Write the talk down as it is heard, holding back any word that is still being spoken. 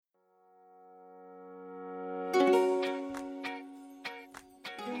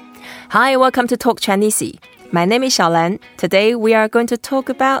Hi, welcome to Talk Chinese. My name is Xiaolan. Today we are going to talk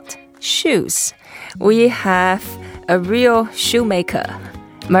about shoes. We have a real shoemaker,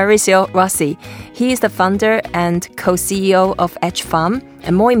 Maurizio Rossi. He is the founder and co-CEO of Edge Farm.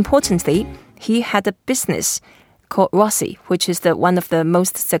 And more importantly, he had a business called Rossi, which is one of the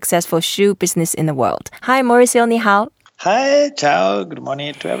most successful shoe business in the world. Hi, Maurizio, 你好. Hi, ciao. Good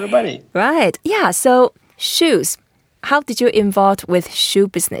morning to everybody. Right. Yeah, so shoes. How did you involve with shoe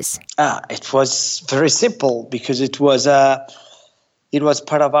business? It was very simple because it was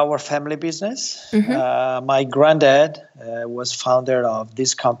part of our family business. My granddad was founder of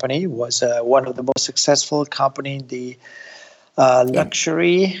this company. Was one of the most successful company in the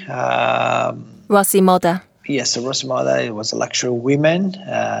luxury. Rossi Moda. Yes, Rossi Moda. It was a luxury women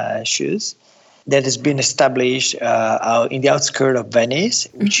shoes that has been established in the outskirts of Venice,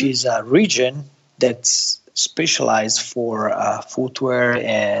 which is a region that's specialized for footwear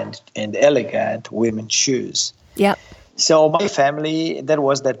and elegant women's shoes. Yep. So my family, that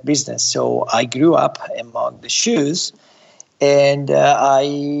was that business. So I grew up among the shoes, and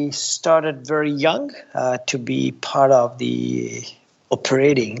I started very young to be part of the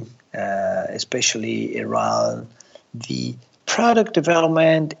operating, especially around the product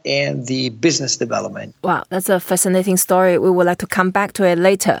development and the business development. Wow, that's a fascinating story. We would like to come back to it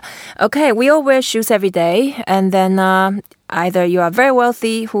later. Okay, we all wear shoes every day, and then either you are very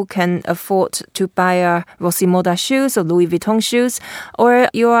wealthy who can afford to buy Rossi Moda shoes or Louis Vuitton shoes, or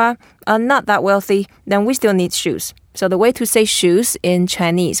you are not that wealthy, then we still need shoes. So the way to say shoes in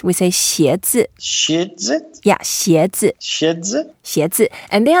Chinese, we say 鞋子. 鞋子? Yeah, 鞋子. 鞋子? 鞋子.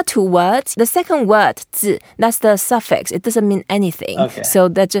 And there are two words. The second word, 字, that's the suffix. It doesn't mean anything. Okay. So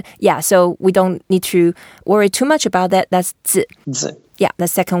so we don't need to worry too much about that. That's 字. 字. Yeah, the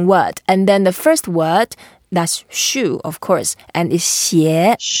second word. And then the first word, that's shoe, of course. And it's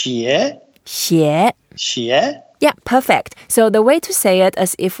鞋. 鞋? 鞋. 鞋? Yeah, perfect. So the way to say it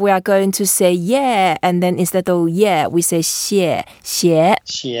is if we are going to say yeah, and then instead of yeah, we say 鞋. 鞋.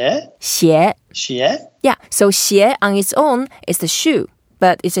 鞋? 鞋. 鞋? Yeah, so 鞋 on its own is the shoe.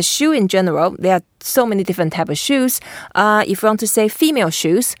 But it's a shoe in general. There are so many different types of shoes. If we want to say female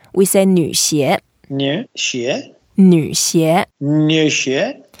shoes, we say 女鞋. 女鞋? 女鞋. 女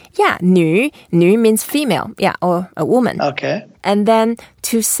鞋? Yeah, 女 means female, yeah, or a woman. Okay. And then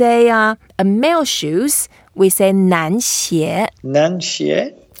to say a male shoes, we say 男鞋. 男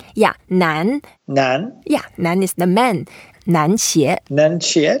鞋? Yeah, 男. 男? Yeah, 男 is the man. 男鞋. 男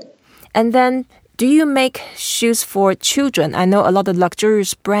鞋? And then, do you make shoes for children? I know a lot of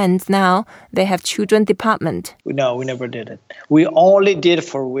luxurious brands now, they have children department. No, we never did it. We only did it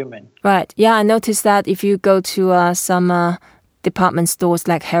for women. Right. Yeah, I noticed that if you go to some department stores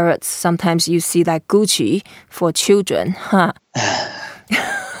like Harrods, sometimes you see like Gucci for children. Huh.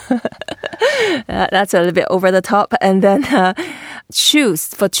 That's a little bit over the top. And then shoes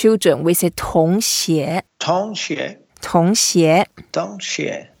for children, we say 童鞋. 童鞋? 童鞋. 童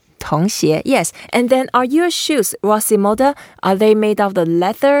鞋? 童鞋, yes. And then are your shoes, Rossi Moda, are they made of the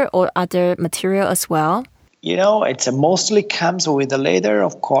leather or other material as well? You know, it's mostly comes with the leather.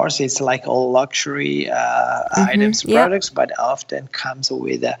 Of course, it's like all luxury items, products, but often comes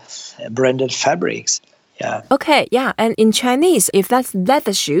with branded fabrics. Yeah. Okay, yeah. And in Chinese, if that's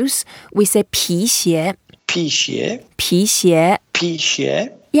leather shoes, we say 皮鞋. 皮鞋? 皮鞋. 皮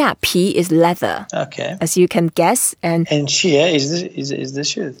鞋? Yeah, 皮 is leather. Okay. As you can guess. And 鞋 is the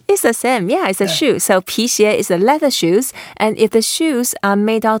shoe. It's the same. Yeah, it's a shoe. So 皮鞋 is the leather shoes. And if the shoes are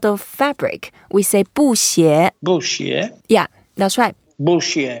made out of fabric, we say 布鞋. 布鞋? Yeah, that's right. 布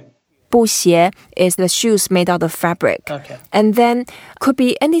鞋. 布鞋 is the shoes made out of fabric. Okay. And then could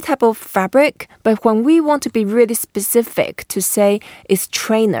be any type of fabric, but when we want to be really specific to say it's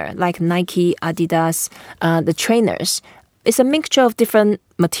trainer, like Nike, Adidas, the trainers, it's a mixture of different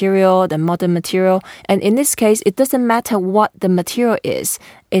material, the modern material. And in this case, it doesn't matter what the material is.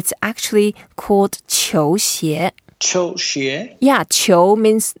 It's actually called 球鞋. 球鞋? Yeah, 球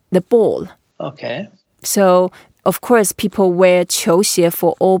means the ball. Okay. So, of course, people wear 球鞋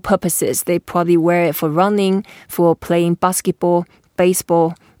for all purposes. They probably wear it for running, for playing basketball,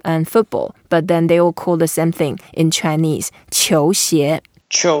 baseball, and football. But then they all call the same thing in Chinese. 球鞋.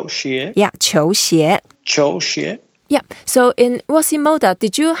 球鞋? Yeah, 球鞋. 球鞋? Yeah. So in Rossi Moda,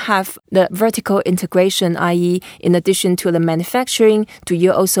 did you have the vertical integration, i.e., in addition to the manufacturing, do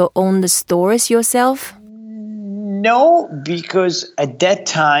you also own the stores yourself? No, because at that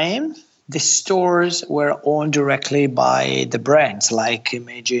time, the stores were owned directly by the brands. Like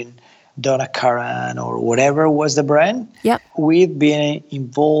imagine Donna Karan or whatever was the brand. Yep. We've been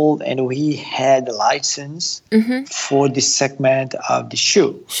involved and we had a license for this segment of the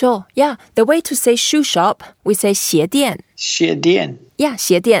shoe. Sure. Yeah. The way to say shoe shop, we say 鞋店. 鞋店. Yeah,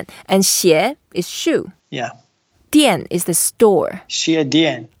 鞋店. And 鞋 is shoe. Yeah. 店 is the store. 鞋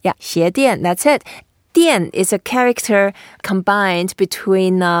店. Yeah, 鞋店. That's it. 店 is a character combined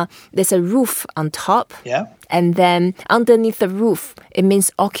between there's a roof on top. Yeah. And then underneath the roof, it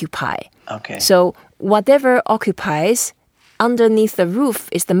means occupy. Okay. So whatever occupies underneath the roof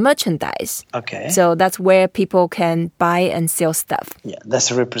is the merchandise. Okay. So that's where people can buy and sell stuff. Yeah,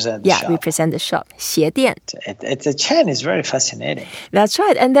 that's represent the shop. Represent the shop. 鞋店. It's a chain is very fascinating. That's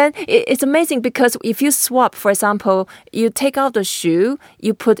right. And then it's amazing because if you swap, for example, you take out the shoe,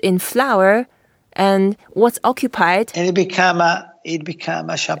 you put in flour, and what's occupied? And it become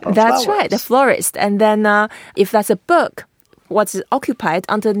a shop of That's flowers. right, the florist. And then if that's a book, what's occupied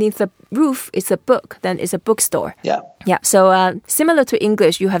underneath the roof is a book, then it's a bookstore. Yeah. Yeah, so similar to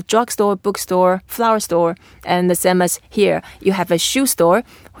English, you have drugstore, bookstore, flower store, and the same as here, you have a shoe store,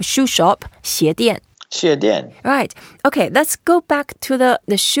 shoe shop, 鞋店. 鞋店. Right. Okay, let's go back to the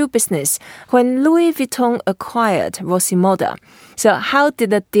shoe business. When Louis Vuitton acquired Rosimoda, so how did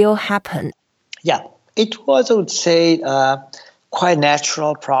the deal happen? Yeah, it was, I would say, quite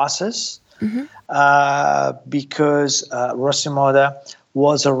natural process because Rosimoda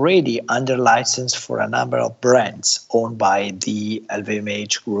was already under license for a number of brands owned by the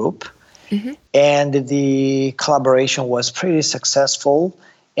LVMH group. And the collaboration was pretty successful,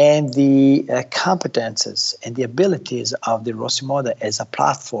 and the competences and the abilities of the Rosimoda as a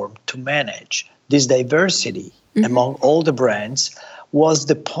platform to manage this diversity among all the brands was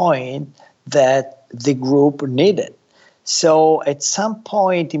the point that the group needed. So at some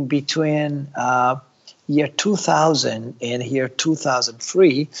point in between year 2000 and year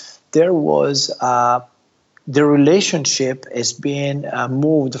 2003, there was the relationship is being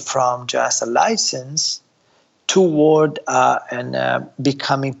moved from just a license toward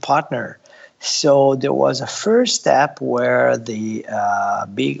becoming partner. So there was a first step where the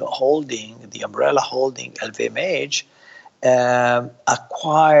big holding, the umbrella holding LVMH,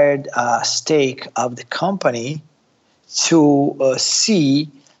 acquired a stake of the company to see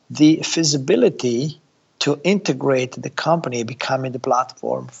the feasibility to integrate the company becoming the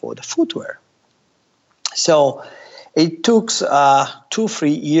platform for the footwear. So it took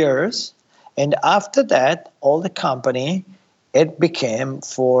 2-3 years, and after that, all the company, it became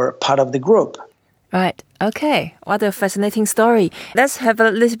for part of the group. Right. Okay. What a fascinating story. Let's have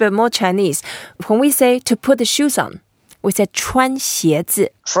a little bit more Chinese. When we say to put the shoes on, we say 穿鞋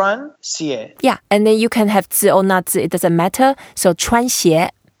子. 穿鞋. Yeah, and then you can have 字 or not 字, it doesn't matter. So 穿鞋.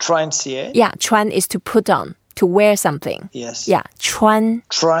 穿鞋. Yeah, 穿 is to put on, to wear something. Yes. Yeah, 穿.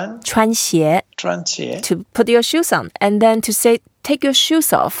 穿鞋. 穿鞋. To put your shoes on. And then to say take your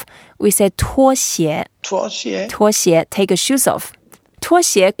shoes off, we say 脱鞋. 脱鞋. 脱鞋, take your shoes off. 脱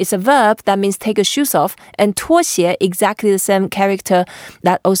鞋 is a verb that means take your shoes off, and 脱鞋 exactly the same character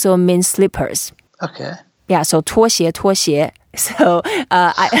that also means slippers. Okay. Yeah, so 拖鞋. So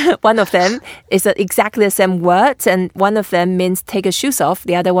one of them is exactly the same word, and one of them means take your shoes off,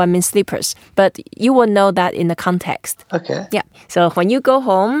 the other one means slippers. But you will know that in the context. Okay. Yeah, so when you go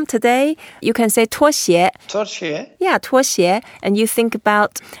home today, you can say 拖鞋. 拖鞋. Yeah, 拖鞋. And you think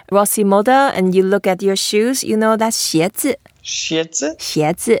about Rosimoda and you look at your shoes, you know that's 鞋子. 鞋子.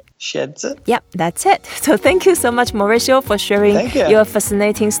 鞋子. 鞋子. Yep, that's it. So thank you so much, Mauricio, for sharing your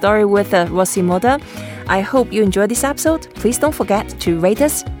fascinating story with Rosimoda. I hope you enjoyed this episode. Please don't forget to rate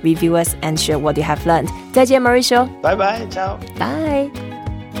us, review us, and share what you have learned. 再见, Mauricio. Bye bye. Ciao. Bye.